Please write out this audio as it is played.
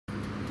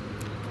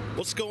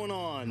What's going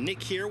on?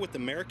 Nick here with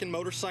American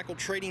Motorcycle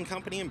Trading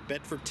Company in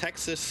Bedford,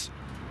 Texas.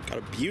 Got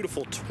a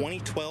beautiful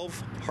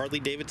 2012 Harley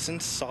Davidson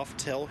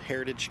Softail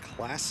Heritage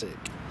Classic.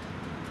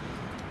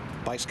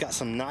 Bike's got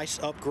some nice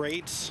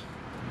upgrades,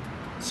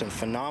 some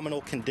phenomenal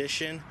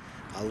condition.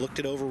 I looked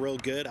it over real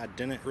good. I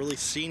didn't really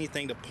see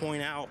anything to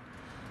point out.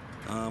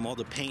 All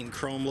the paint and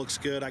chrome looks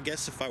good. I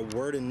guess if I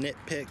were to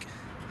nitpick,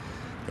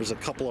 there's a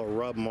couple of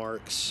rub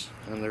marks,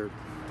 and they're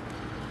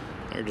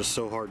just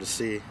so hard to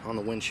see on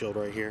the windshield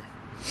right here.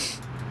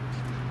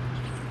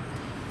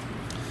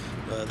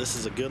 This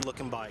is a good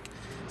looking bike.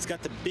 It's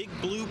got the big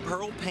blue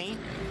pearl paint,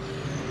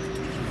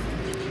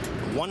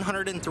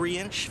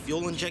 103-inch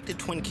fuel injected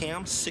twin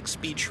cam,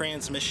 6-speed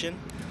transmission.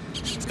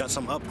 It's got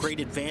some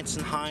upgraded Vance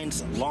 &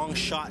 Hines long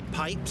shot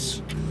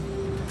pipes.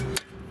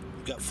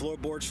 We've got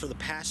floorboards for the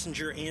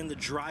passenger and the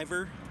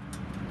driver.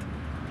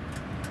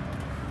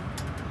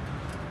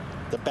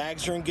 The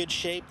bags are in good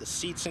shape, the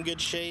seat's in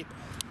good shape.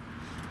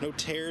 No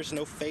tears,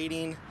 no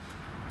fading.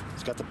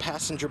 It's got the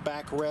passenger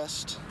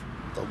backrest,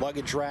 the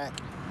luggage rack.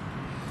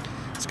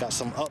 It's got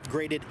some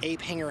upgraded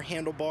ape hanger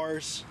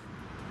handlebars.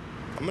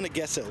 I'm gonna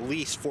guess at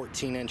least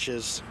 14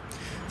 inches.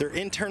 They're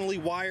internally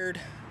wired.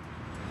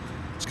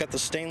 It's got the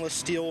stainless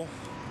steel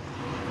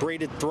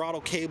braided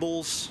throttle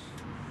cables.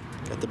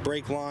 Got the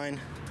brake line.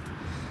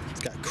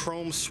 It's got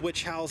chrome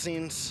switch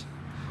housings,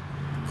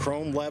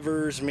 chrome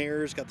levers,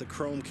 mirrors, got the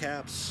chrome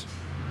caps,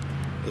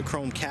 the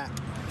chrome cap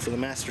for the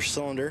master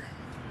cylinder.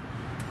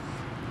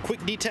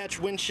 Quick detached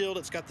windshield.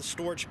 It's got the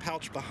storage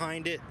pouch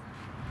behind it.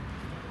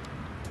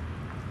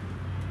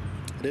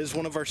 It is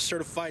one of our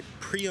certified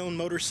pre-owned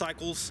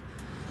motorcycles.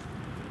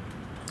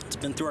 It's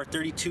been through our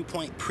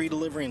 32-point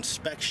pre-delivery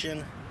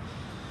inspection.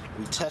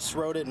 We test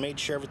rode it, made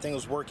sure everything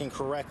was working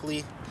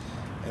correctly,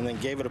 and then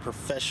gave it a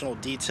professional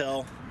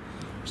detail.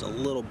 There's a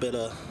little bit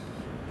of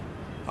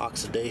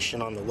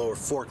oxidation on the lower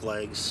fork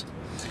legs.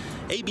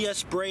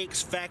 ABS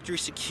brakes, factory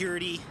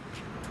security.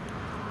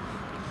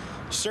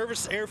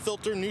 Service air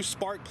filter, new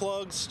spark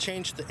plugs,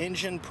 changed the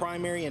engine,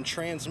 primary, and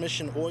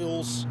transmission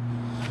oils,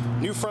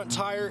 new front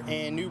tire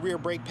and new rear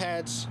brake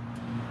pads,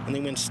 and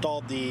then we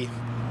installed the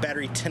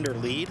battery tender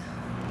lead.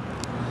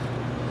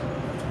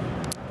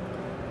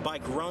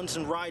 Bike runs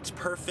and rides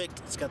perfect.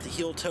 It's got the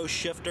heel toe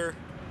shifter.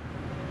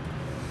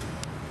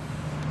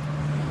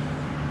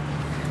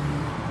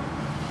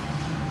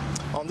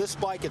 On this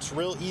bike, it's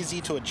real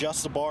easy to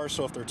adjust the bars,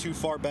 so if they're too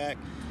far back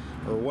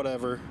or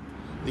whatever,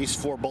 these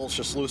 4 bolts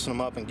just loosen them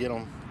up and get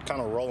them,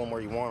 kind of roll them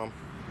where you want them.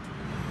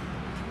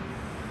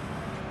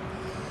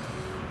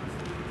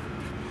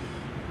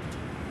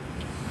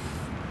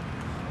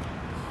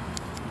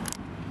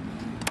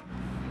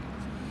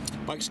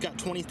 Bike's got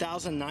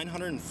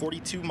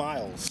 20,942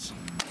 miles.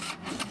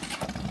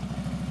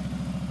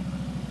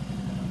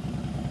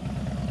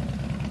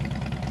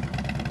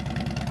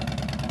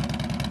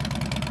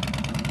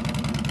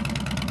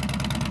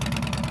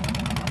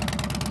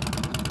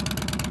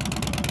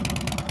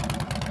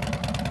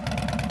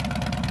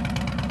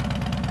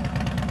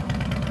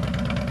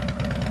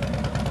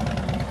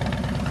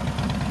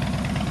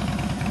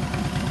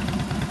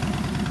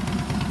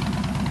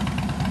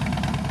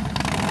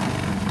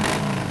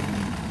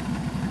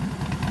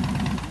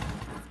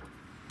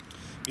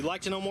 If you'd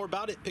like to know more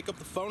about it, pick up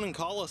the phone and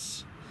call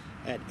us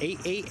at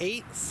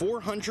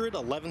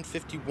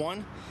 888-400-1151.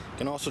 You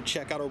can also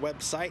check out our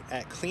website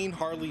at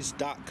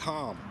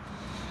cleanharleys.com.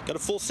 Got a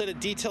full set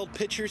of detailed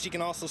pictures. You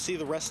can also see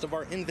the rest of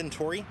our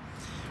inventory.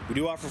 We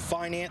do offer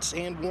finance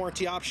and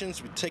warranty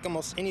options. We take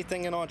almost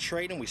anything in on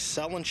trade, and we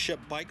sell and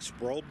ship bikes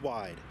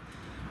worldwide.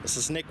 This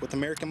is Nick with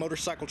American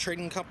Motorcycle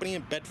Trading Company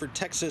in Bedford,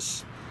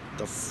 Texas.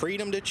 The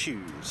freedom to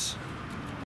choose.